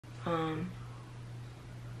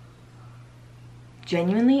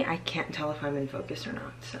Genuinely, I can't tell if I'm in focus or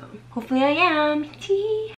not, so hopefully I am.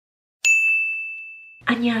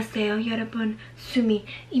 안녕하세요 여러분,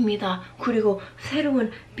 수미입니다. 그리고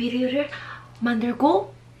새로운 비디오를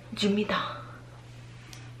만들고 줍니다.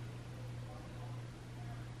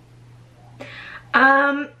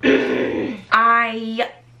 I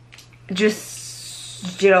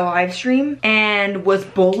just did a live stream and was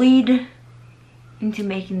bullied into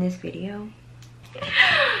making this video.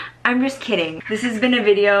 I'm just kidding. This has been a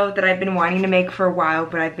video that I've been wanting to make for a while,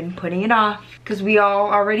 but I've been putting it off because we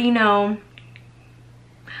all already know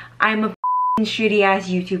I'm a shitty ass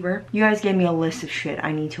YouTuber. You guys gave me a list of shit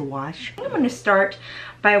I need to watch. I'm gonna start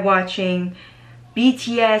by watching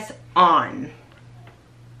BTS On.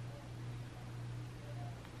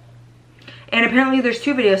 And apparently there's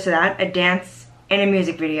two videos to that, a dance and a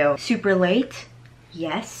music video. Super late,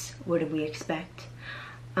 yes, what did we expect?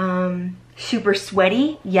 Super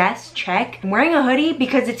sweaty, yes, check. I'm wearing a hoodie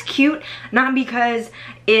because it's cute, not because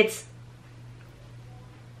it's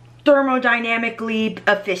thermodynamically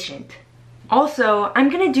efficient. Also, I'm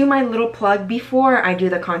gonna do my little plug before I do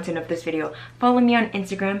the content of this video. Follow me on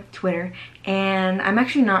Instagram, Twitter, and I'm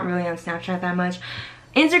actually not really on Snapchat that much.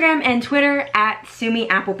 Instagram and Twitter at Sumi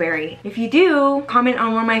AppleBerry. If you do, comment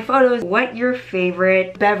on one of my photos what your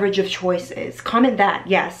favorite beverage of choice is. Comment that,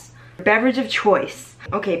 yes. Beverage of choice.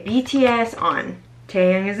 Okay, BTS On.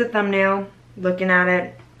 Taehyung is the thumbnail. Looking at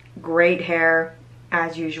it. Great hair,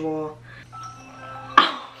 as usual.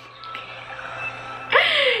 Oh.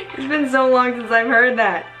 It's been so long since I've heard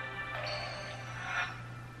that.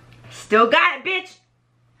 Still got it, bitch!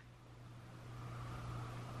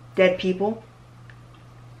 Dead people.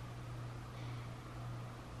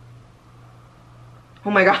 Oh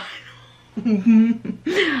my god.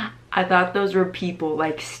 I thought those were people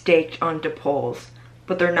like staked onto poles,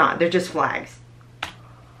 but they're not. They're just flags.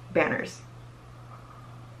 Banners.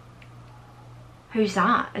 Who's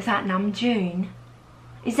that? Is that Namjoon?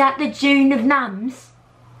 Is that the June of Nams?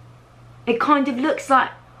 It kind of looks like...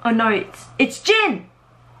 Oh no, it's Jin!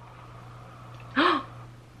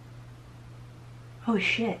 Oh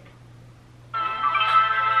shit.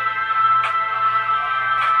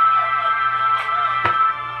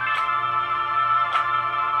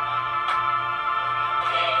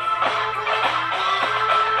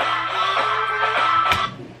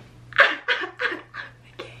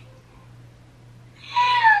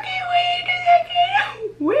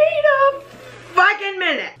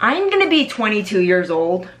 I'm gonna be 22 years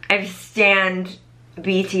old. I've stanned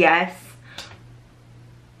BTS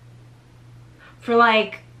for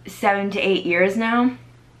like 7 to 8 years now.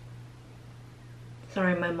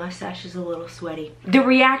 Sorry, my mustache is a little sweaty. The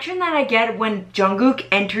reaction that I get when Jungkook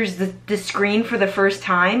enters the screen for the first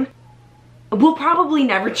time will probably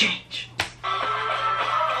never change.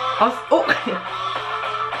 Oh.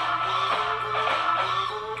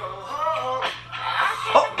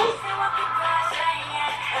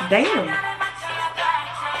 Damn.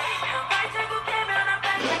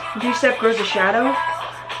 2 step grows a shadow.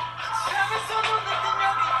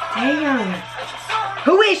 Damn.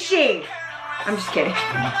 Who is she? I'm just kidding.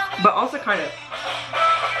 But also kind of.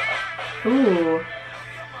 Ooh.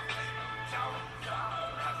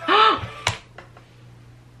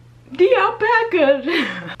 The alpacas.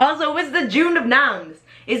 Also, what's the June of Nams?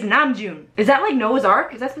 Is Namjoon. Is that like Noah's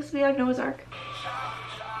Ark? Is that supposed to be like Noah's Ark?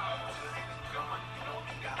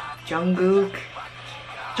 Jungkook.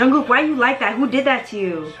 Jungkook, why you like that? Who did that to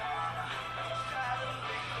you?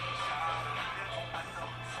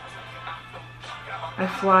 I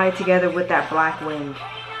fly together with that black wind.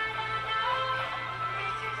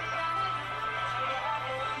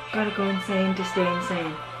 Gotta go insane to stay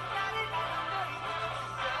insane.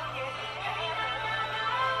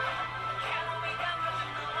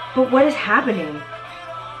 But what is happening?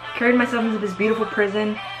 Carried myself into this beautiful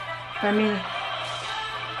prison. I mean,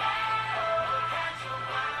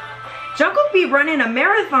 Jungkook be running a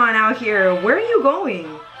marathon out here. Where are you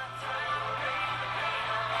going?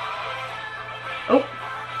 Oh,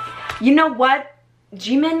 you know what?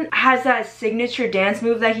 Jimin has that signature dance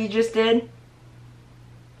move that he just did,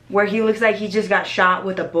 where he looks like he just got shot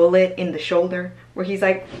with a bullet in the shoulder, where he's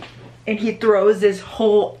like, and he throws his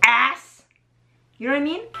whole ass. You know what I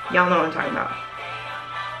mean? Y'all know what I'm talking about.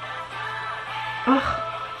 Ugh.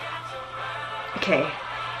 Okay.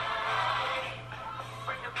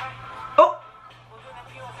 Oh!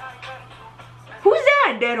 Who's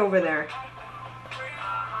that dead over there?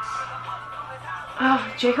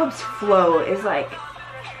 Oh, Jacob's flow is like,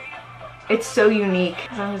 it's so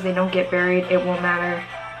unique. As long as they don't get buried, it won't matter.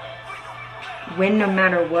 Win no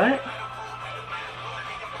matter what.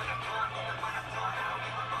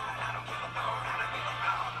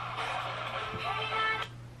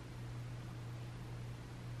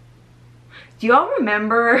 Do y'all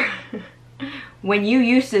remember when you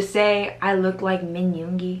used to say, I look like Min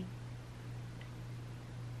Yoongi?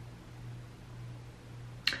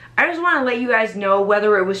 I just want to let you guys know,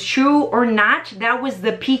 whether it was true or not, that was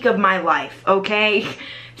the peak of my life, okay?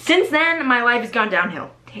 Since then, my life has gone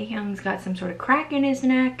downhill. Taehyung's got some sort of crack in his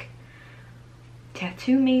neck.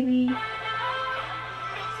 Tattoo, maybe? Is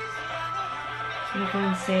gonna go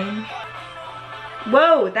insane?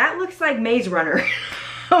 Whoa, that looks like Maze Runner.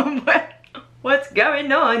 What's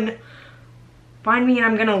going on? Find me and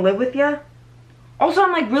I'm gonna live with ya? Also,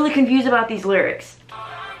 I'm like really confused about these lyrics.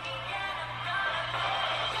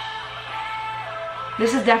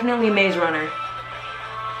 This is definitely Maze Runner.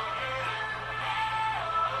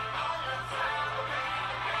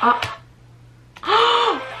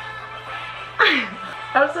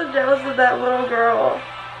 I'm so jealous of that little girl.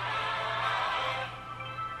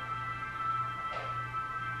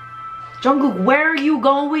 Jungkook, where are you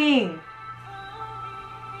going?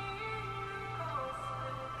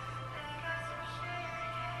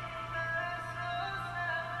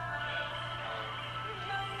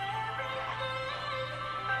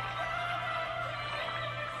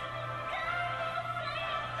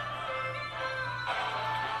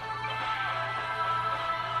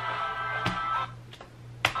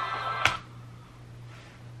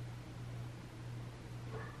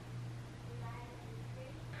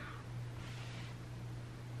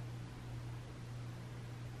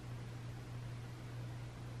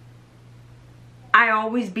 I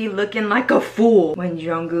always be looking like a fool when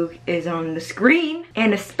Jungkook is on the screen,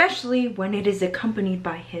 and especially when it is accompanied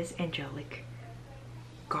by his angelic,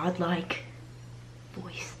 godlike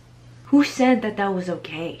voice. Who said that that was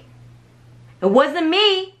okay? It wasn't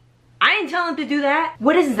me. I didn't tell him to do that.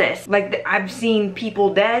 What is this? Like, I've seen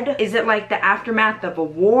people dead. Is it like the aftermath of a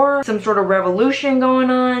war? Some sort of revolution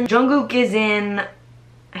going on? Jungkook is in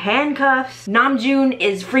handcuffs. Namjoon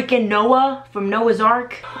is freaking Noah from Noah's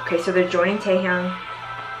Ark. Okay, so they're joining Taehyung.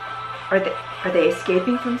 Are they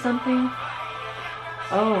escaping from something?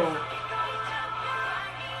 Oh.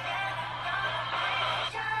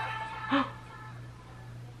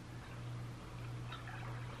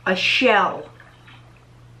 A shell.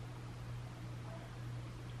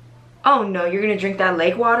 Oh no, you're gonna drink that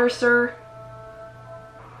lake water, sir?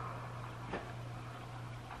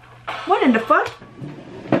 What in the fuck?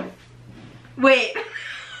 Wait,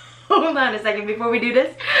 hold on a second before we do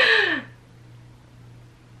this.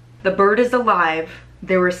 The bird is alive.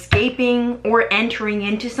 They were escaping or entering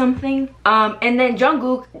into something. And then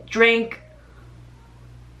Jungkook drank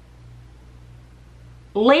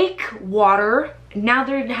lake water. Now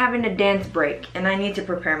they're having a dance break. And I need to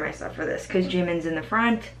prepare myself for this because Jimin's in the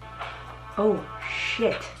front. Oh,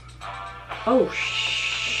 shit. Oh,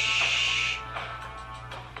 shh.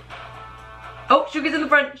 Oh, Suga's in the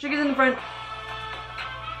front. Suga's in the front.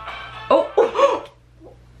 Oh, oh.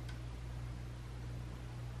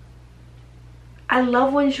 I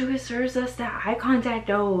love when Suga serves us that eye contact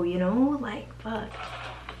though, you know? Like, fuck.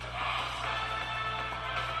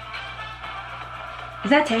 Is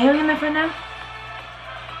that Taehyung in the front now?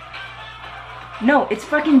 No, it's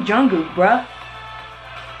fucking Jungkook, bruh.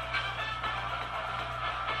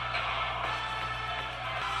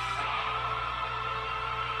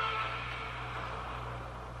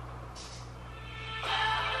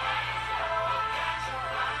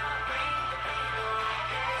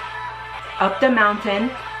 Up the mountain.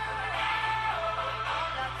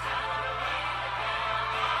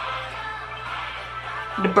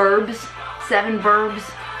 The burbs. 7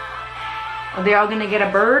 burbs. Are they all gonna get a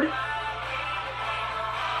bird?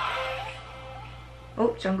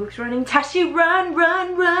 Oh, Jungkook's running. Tashi, run,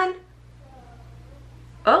 run, run.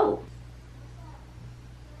 Oh.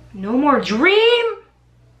 No more dream?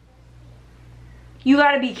 You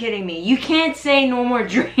gotta be kidding me. You can't say no more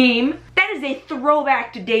dream. That is a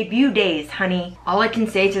throwback to debut days, honey. All I can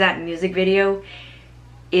say to that music video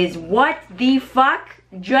is what the fuck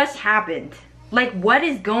just happened? Like, what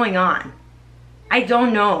is going on? I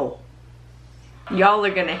don't know. Y'all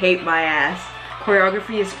are gonna hate my ass.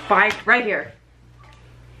 Choreography is fire right here.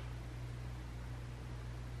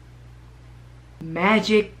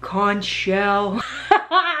 Magic conch shell.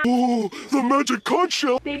 Oh, the magic conch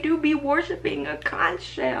shell. They do be worshipping a conch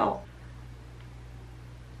shell.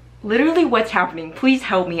 Literally, what's happening? Please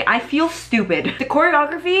help me. I feel stupid. The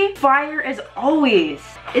choreography, fire as always.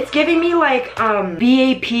 It's giving me like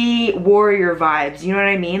BAP warrior vibes. You know what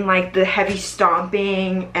I mean? Like the heavy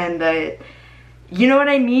stomping and the, you know what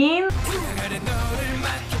I mean?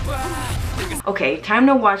 Okay, time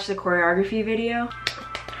to watch the choreography video.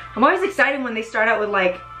 I'm always excited when they start out with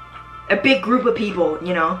like a big group of people,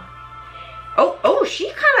 you know? Oh,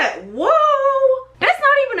 she kind of, whoa!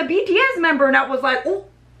 a BTS member that was like, oh,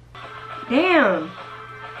 damn.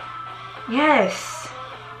 Yes.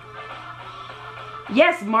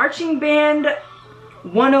 Yes, marching band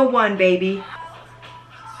 101, baby.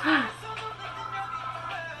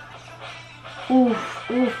 Oof,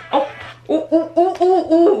 oof, oh, ooh, ooh, ooh,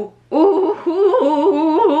 ooh, ooh,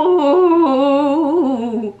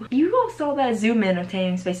 ooh. You all saw that zoom in of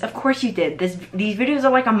Taeyang's face. Of course you did. These videos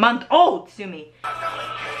are like a month old, Sumi.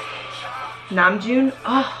 Namjoon,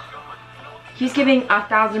 oh, he's giving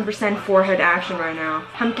 1000% forehead action right now.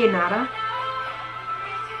 Hamke Nara.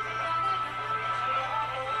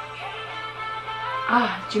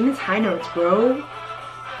 Ah, Jimin's high notes, bro.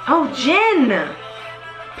 Oh, Jin!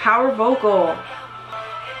 Power vocal.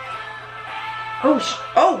 Oh,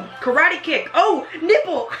 oh, karate kick. Oh,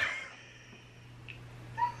 nipple.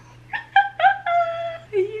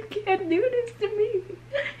 You can't do this to me.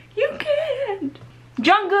 You can't.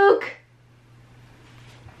 Jungkook.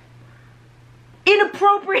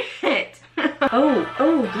 Inappropriate.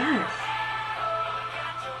 Oh, yes.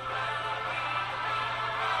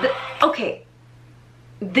 Okay.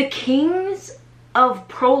 The kings of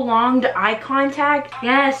prolonged eye contact.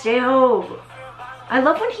 Yes, J-Hope. I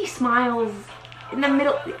love when he smiles in the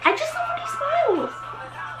middle. I just love when he smiles.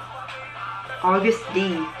 August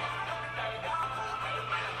D.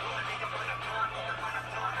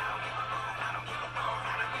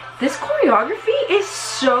 This choreography is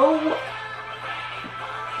so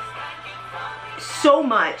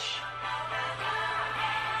much.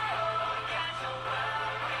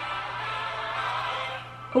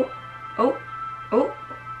 Oh, oh, oh.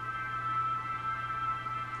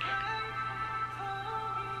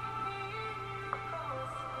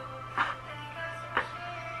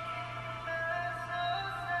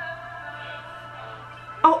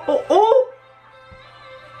 Oh, oh, oh.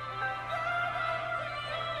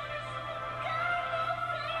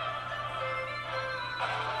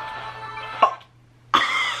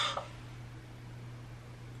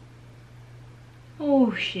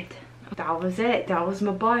 Oh shit. That was it. That was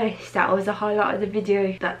my bias. That was the highlight of the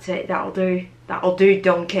video. That's it. That'll do. That'll do,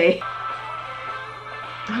 donkey.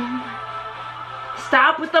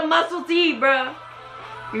 Stop with the muscle tee, bruh.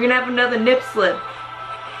 You're gonna have another nip slip.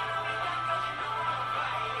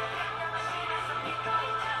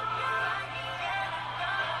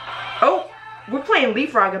 Oh, we're playing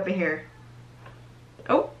leapfrog up in here.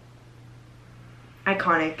 Oh.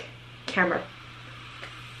 Iconic. Camera.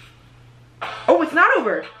 Oh, it's not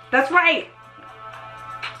over. That's right.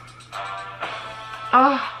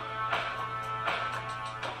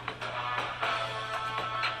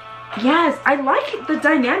 Yes, I like the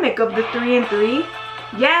dynamic of the 3 and 3.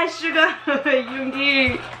 Yes, Sugar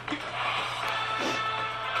Yoongi.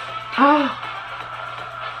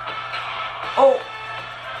 Oh.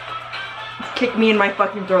 Kick me in my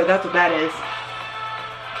fucking throat. That's what that is.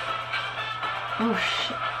 Oh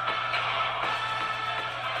shit.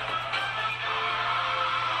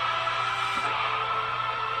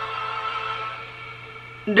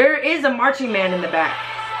 There is a marching man in the back.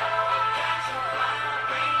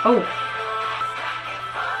 Oh.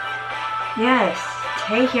 Yes,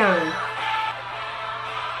 Taehyung.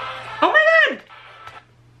 Oh my god!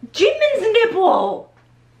 Jimin's nipple!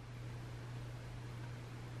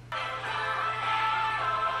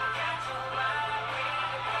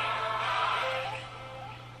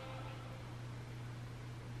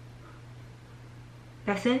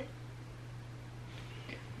 That's it?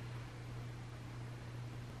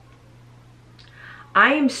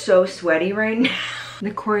 I am so sweaty right now.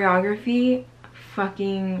 The choreography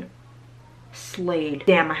fucking slayed.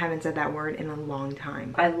 Damn, I haven't said that word in a long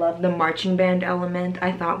time. I love the marching band element.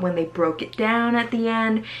 I thought when they broke it down at the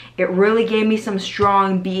end, it really gave me some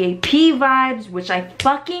strong BAP vibes, which I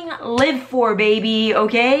fucking live for, baby,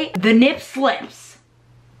 okay? The nip slips.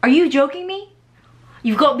 Are you joking me?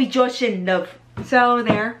 You've got me joshing, love. So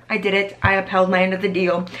there, I did it. I upheld my end of the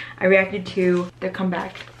deal. I reacted to their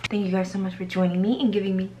comeback. Thank you guys so much for joining me and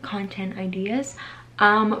giving me content ideas.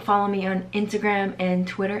 Follow me on Instagram and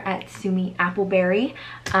Twitter at Sumi AppleBerry.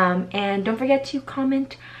 And don't forget to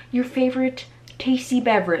comment your favorite tasty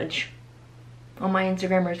beverage on my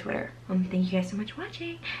Instagram or Twitter. Thank you guys so much for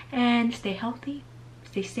watching. And stay healthy,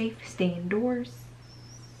 stay safe, stay indoors.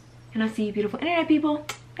 And I'll see you beautiful internet people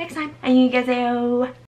next time. Annyeonghaseyo.